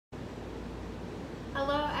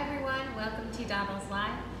Hello everyone, welcome to Dodles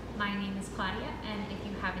Live. My name is Claudia, and if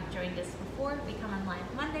you haven't joined us before, we come on live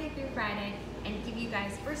Monday through Friday and give you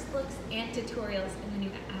guys first looks and tutorials in the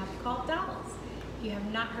new app called Dodles. If you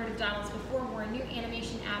have not heard of Dodles before, we're a new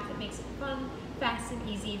animation app that makes it fun, fast, and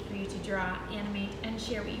easy for you to draw, animate, and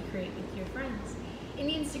share what you create with your friends. In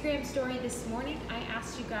the Instagram story this morning, I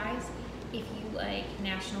asked you guys if you like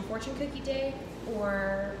National Fortune Cookie Day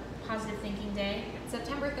or Positive Thinking Day. It's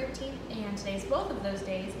September 13th, and today's both of those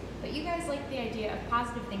days, but you guys like the idea of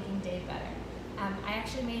Positive Thinking Day better. I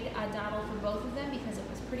actually made a dodl for both of them because it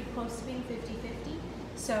was pretty close to being 50-50.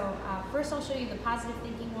 So first I'll show you the Positive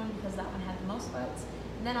Thinking one because that one had the most votes,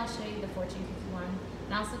 and then I'll show you the Fortune Cookie one.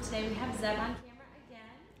 And also today we have Zeb on camera again.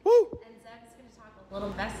 Woo! And Zeb is going to talk a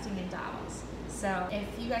little investing in dodls. So if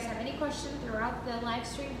you guys have any questions throughout the live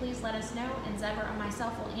stream, please let us know, and Zeb or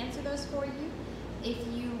myself will answer those for you. If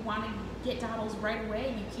you want to get dodls right away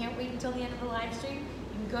and you can't wait until the end of the live stream,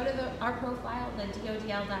 you can go to our profile, the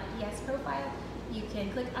dodl.es profile. You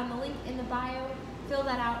can click on the link in the bio, fill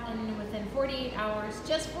that out, and within 48 hours,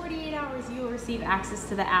 just 48 hours, you will receive access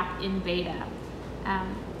to the app in beta.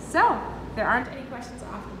 So, if there aren't any questions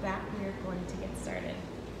off the bat, we are going to get started.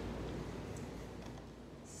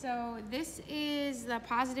 So this is the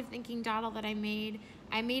Positive Thinking dodl that I made.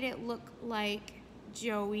 I made it look like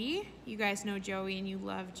Joey. You guys know Joey and you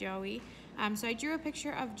love Joey. So I drew a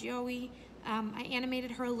picture of Joey. I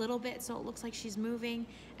animated her a little bit so it looks like she's moving.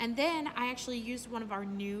 And then I actually used one of our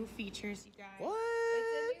new features, you guys. What?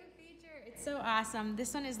 It's a new feature. It's so awesome.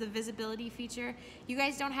 This one is the visibility feature. You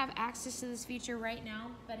guys don't have access to this feature right now,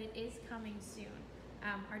 but it is coming soon.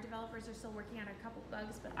 Our developers are still working on a couple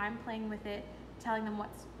bugs, but I'm playing with it, telling them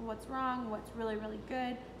what's wrong, what's really, really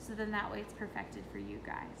good, so then that way it's perfected for you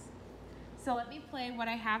guys. So let me play what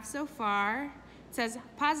I have so far. It says,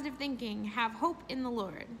 positive thinking, have hope in the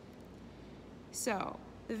Lord. So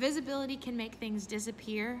the visibility can make things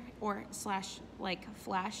disappear or like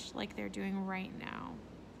flash like they're doing right now.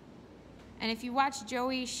 And if you watch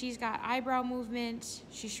Joey, she's got eyebrow movement,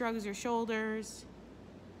 she shrugs her shoulders.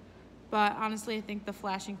 But honestly, I think the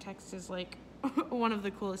flashing text is like one of the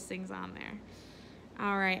coolest things on there.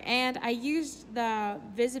 All right, and I used the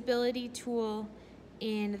visibility tool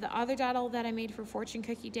in the other dodl that I made for Fortune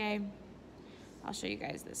Cookie Day. I'll show you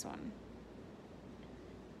guys this one.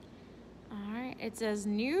 All right, it says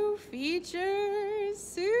new features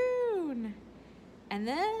soon. And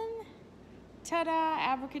then, ta-da,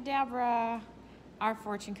 abracadabra, our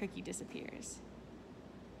Fortune Cookie disappears.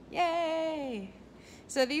 Yay!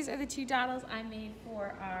 So these are the two dodls I made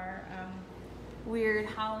for our weird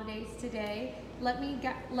holidays today. Let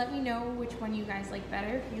me know which one you guys like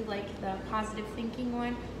better. If you like the Positive Thinking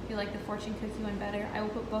one, if you like the Fortune Cookie one better, I will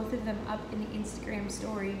put both of them up in the Instagram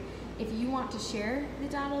story. If you want to share the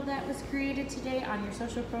dodl that was created today on your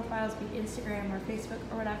social profiles, be it Instagram or Facebook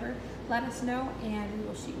or whatever, let us know and we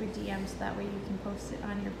will shoot you a DM so that way you can post it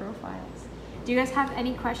on your profiles. Do you guys have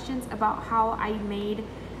any questions about how I made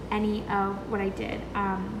any of what I did?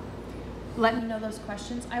 Let me know those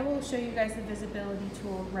questions. I will show you guys the visibility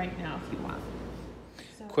tool right now if you want.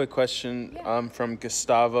 So, Quick question yeah. from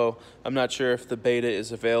Gustavo. I'm not sure if the beta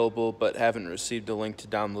is available, but haven't received a link to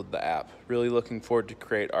download the app. Really looking forward to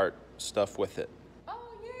create art stuff with it. Oh,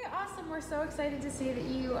 yay, awesome. We're so excited to see that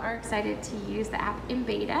you are excited to use the app in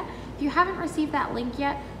beta. If you haven't received that link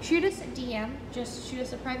yet, shoot us a DM. Just shoot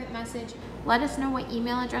us a private message. Let us know what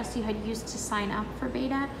email address you had used to sign up for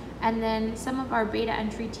beta, and then some of our beta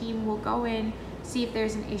entry team will go in, see if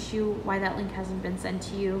there's an issue, why that link hasn't been sent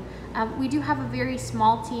to you. We do have a very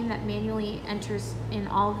small team that manually enters in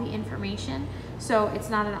all of the information, so it's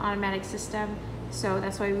not an automatic system. So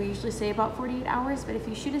that's why we usually say about 48 hours, but if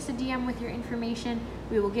you shoot us a DM with your information,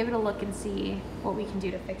 we will give it a look and see what we can do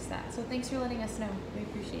to fix that. So thanks for letting us know. We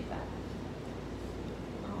appreciate that.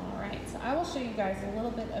 All right, so I will show you guys a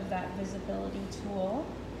little bit of that visibility tool.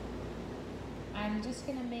 I'm just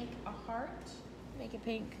gonna make a heart, make it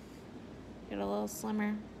pink, get it a little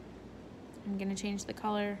slimmer. I'm gonna change the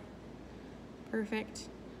color. Perfect.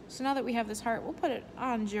 So now that we have this heart, we'll put it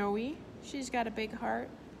on Joey. She's got a big heart.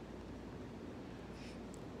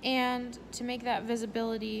 And to make that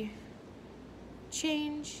visibility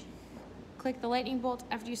change, click the lightning bolt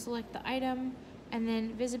after you select the item, and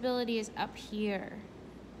then visibility is up here.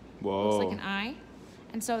 Whoa. Looks like an eye.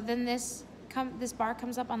 And so then this bar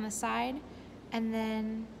comes up on the side, and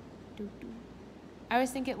then I always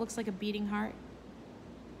think it looks like a beating heart.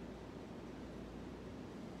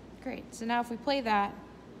 Great. So now if we play that,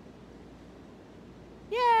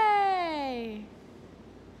 yay!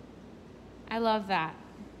 I love that.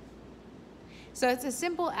 So it's as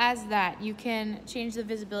simple as that. You can change the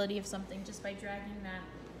visibility of something just by dragging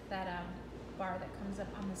that bar that comes up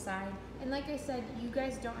on the side. And like I said, you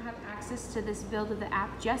guys don't have access to this build of the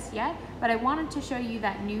app just yet, but I wanted to show you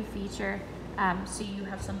that new feature so you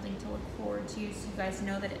have something to look forward to, so you guys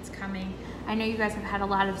know that it's coming. I know you guys have had a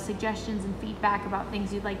lot of suggestions and feedback about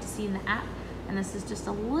things you'd like to see in the app, and this is just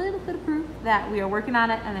a little bit of proof that we are working on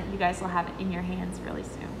it and that you guys will have it in your hands really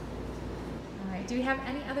soon. All right, do we have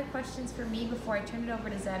any other questions for me before I turn it over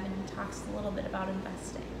to Zeb and he talks a little bit about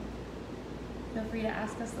investing? Feel free to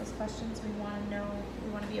ask us those questions. We want to know,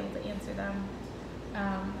 we want to be able to answer them.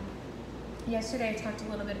 Yesterday I talked a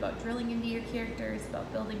little bit about drilling into your characters, about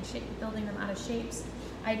building them out of shapes.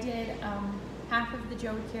 I did half of the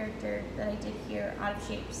Joey character that I did here out of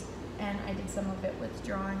shapes, and I did some of it with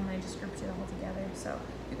drawing, and I just grouped it all together. So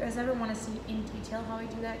if you guys ever want to see in detail how I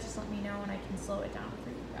do that, just let me know and I can slow it down for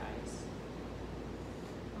you guys.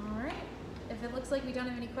 All right, if it looks like we don't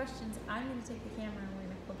have any questions, I'm going to take the camera and we're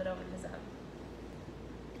going to flip it over to Zeb.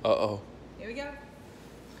 Uh-oh. Here we go.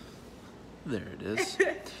 There it is.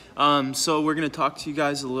 So we're going to talk to you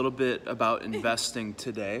guys a little bit about investing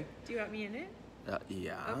today. Do you want me in it?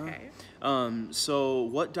 Yeah. Okay. So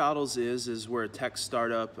what Dodles is we're a tech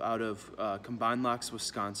startup out of Combined Locks,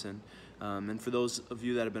 Wisconsin. And for those of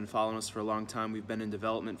you that have been following us for a long time, we've been in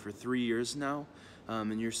development for 3 years now.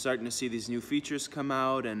 And you're starting to see these new features come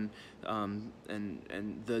out and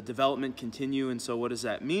the development continue. And so what does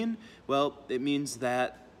that mean? Well, it means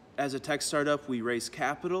that as a tech startup, we raise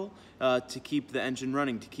capital to keep the engine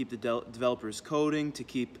running, to keep the developers coding, to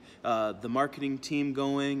keep the marketing team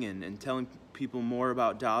going and telling people more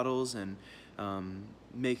about Dodles and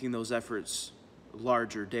making those efforts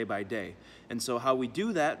larger day by day. And so how we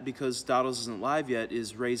do that, because Dodles isn't live yet,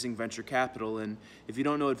 is raising venture capital. And if you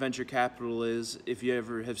don't know what venture capital is, if you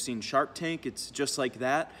ever have seen Shark Tank, it's just like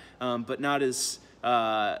that, but not as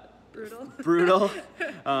brutal.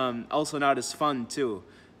 Also not as fun too.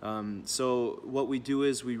 So what we do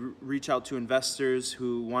is we reach out to investors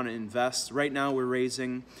who want to invest. Right now we're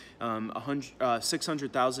raising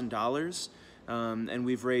 $600,000, and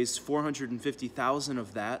we've raised $450,000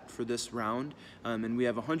 of that for this round, and we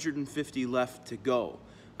have 150 left to go.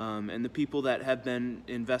 And the people that have been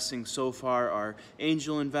investing so far are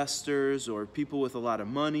angel investors or people with a lot of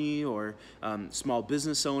money or small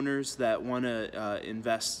business owners that want to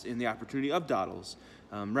invest in the opportunity of Dodles.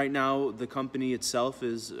 Right now, the company itself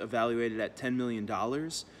is evaluated at $10 million,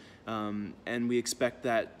 and we expect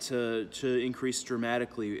that to increase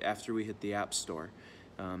dramatically after we hit the App Store.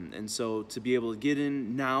 And so to be able to get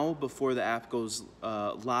in now before the app goes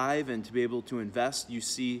live and to be able to invest, you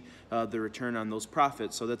see the return on those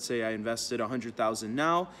profits. So let's say I invested $100,000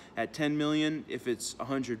 now at $10 million. If it's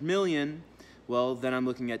 $100 million, well, then I'm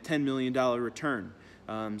looking at $10 million return.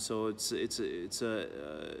 So it's a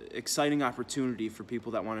exciting opportunity for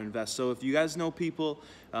people that want to invest. So if you guys know people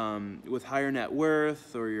with higher net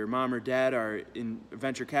worth, or your mom or dad are in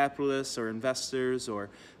venture capitalists or investors, or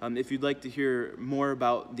if you'd like to hear more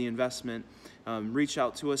about the investment, reach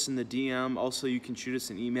out to us in the DM. Also, you can shoot us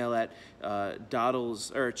an email at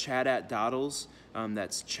Dodles or chat@Dodles.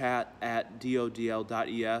 That's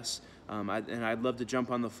chat@dodl.es. And I'd love to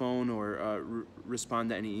jump on the phone or respond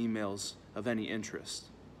to any emails of any interest.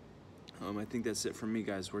 I think that's it from me,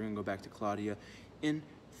 guys. We're going to go back to Claudia in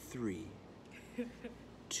 3,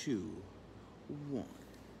 2, 1.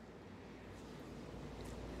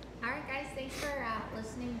 All right, guys, thanks for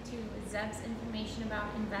listening to Zeb's information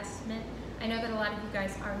about investment. I know that a lot of you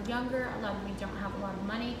guys are younger, a lot of you don't have a lot of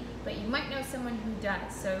money, but you might know someone who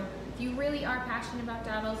does. So if you really are passionate about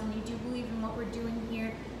Dodles and you do believe in what we're doing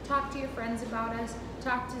here, talk to your friends about us,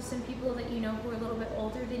 talk to some people that you know who are a little bit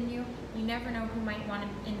older than you. You never know who might want to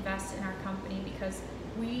invest in our company, because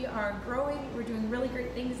we are growing, we're doing really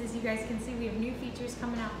great things. As you guys can see, we have new features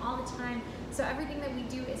coming out all the time. So everything that we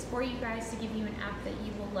do is for you guys to give you an app that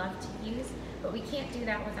you will love to use, but we can't do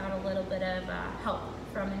that without a little bit of help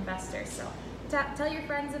from investors. So tell your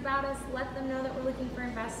friends about us, let them know that we're looking for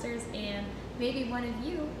investors, and maybe one of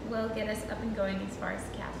you will get us up and going as far as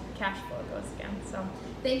cash flow goes again. So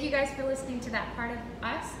thank you guys for listening to that part of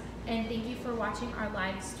us, and thank you for watching our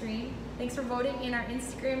live stream. Thanks for voting in our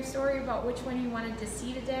Instagram story about which one you wanted to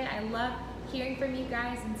see today. I love hearing from you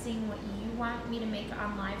guys and seeing what you want me to make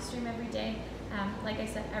on live stream every day. Like I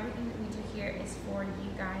said, everything that we do here is for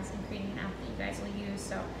you guys and creating an app that you guys will use.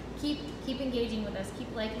 So keep engaging with us,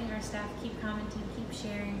 keep liking our stuff, keep commenting, keep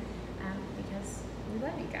sharing, because we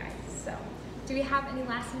love you guys. So do we have any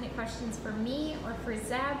last minute questions for me or for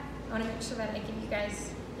Zeb? I want to make sure that I give you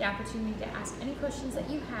guys the opportunity to ask any questions that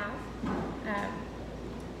you have.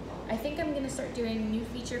 I think I'm gonna start doing new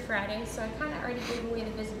feature Fridays, so I kind of already gave away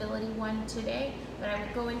the visibility one today, but I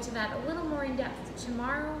will go into that a little more in depth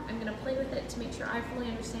tomorrow. I'm gonna play with it to make sure I fully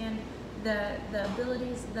understand the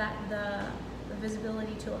abilities that the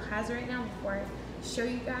visibility tool has right now before I show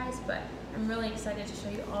you guys, but I'm really excited to show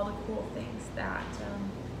you all the cool things that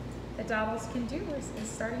that Dodles can do, is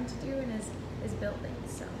starting to do, and is building.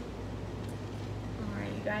 So, all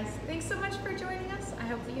right, you guys, thanks so much for joining us. I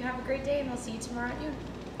hope that you have a great day, and I'll see you tomorrow at noon.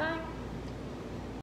 Bye.